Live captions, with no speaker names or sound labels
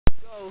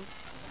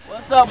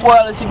What's up,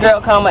 world? It's your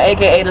girl Khama,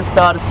 aka the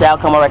star of the South,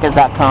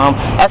 KHAMARECORDS.com.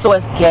 SOS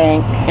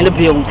gang in the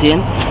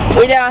building.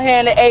 We're down here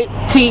in the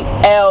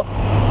ATL,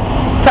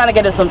 trying to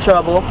get in some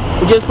trouble.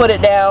 We just put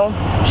it down,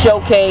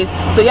 showcase.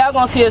 So y'all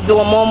gonna see us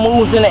doing more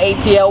moves in the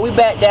ATL. We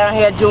back down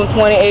here June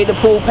 28th, the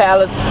Pool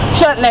Palace,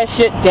 shutting that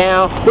shit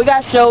down. We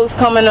got shows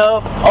coming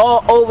up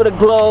all over the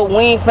globe.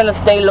 We ain't finna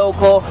stay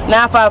local.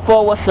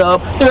 954, what's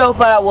up?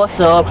 305, what's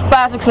up?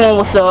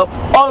 561, what's up?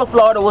 All of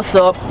Florida, what's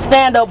up?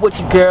 Stand up with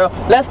your girl.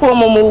 Let's form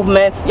a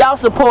movement. Y'all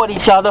support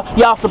each other.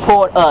 Y'all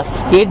support us.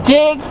 You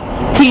dig?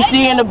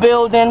 TC in the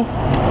building.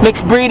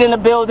 Mixbreed in the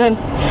building.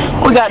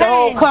 We got the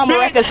whole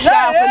KHAMARECORDS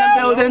staff in the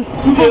building.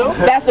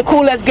 That's the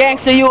coolest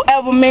gangster you'll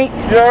ever meet.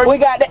 We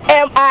got the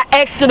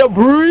MIX to the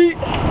breed.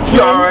 You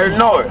already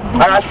know it.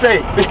 Like I say,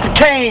 it's the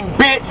Kane,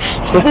 bitch.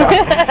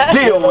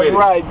 Deal with it.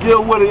 Right,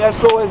 deal with it.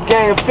 SOS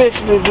gang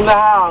fishing is in the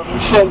house.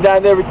 We shutting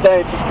down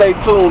everything, so stay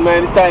tuned,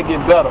 man. This thing get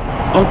better.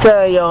 I'm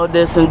telling y'all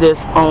this and this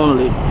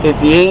only. If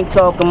you ain't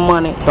talking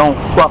money, don't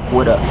fuck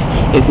with us.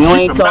 If you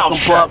ain't talking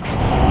bucks,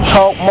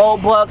 talk more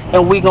bucks,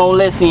 and we gonna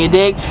listen, you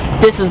dig?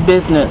 This is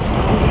business.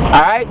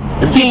 Alright?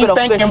 If you ain't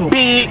thinking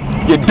big,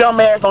 your dumb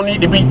ass don't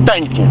need to be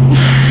thinking.